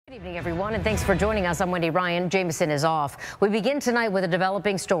Good evening, everyone, and thanks for joining us. I'm Wendy Ryan. Jameson is off. We begin tonight with a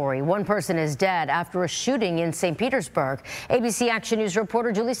developing story. One person is dead after a shooting in St. Petersburg. ABC Action News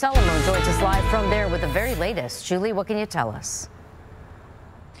reporter Julie Solomon joins us live from there with the very latest. Julie, what can you tell us?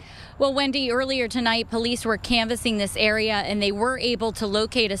 Well, Wendy, earlier tonight, police were canvassing this area and they were able to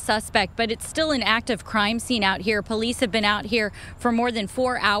locate a suspect, but it's still an active crime scene out here. Police have been out here for more than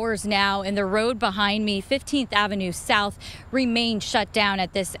 4 hours now, and the road behind me, 15th Avenue South, remains shut down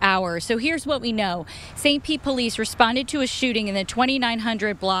at this hour. So here's what we know. St. Pete police responded to a shooting in the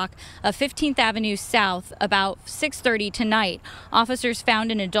 2900 block of 15th Avenue South about 6:30 tonight. Officers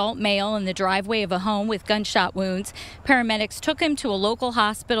found an adult male in the driveway of a home with gunshot wounds. Paramedics took him to a local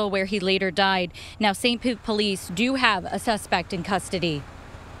hospital where he later died. Now, St. Pete police do have a suspect in custody.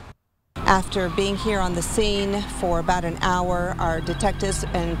 After being here on the scene for about an hour, our detectives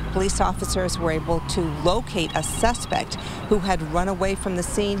and police officers were able to locate a suspect who had run away from the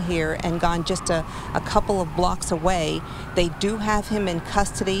scene here and gone just a couple of blocks away. They do have him in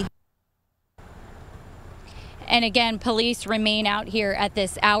custody. And again, police remain out here at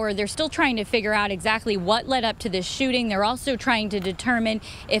this hour. They're still trying to figure out exactly what led up to this shooting. They're also trying to determine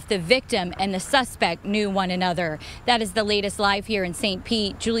if the victim and the suspect knew one another. That is the latest live here in St.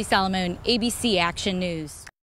 Pete. Julie Solomon, ABC Action News.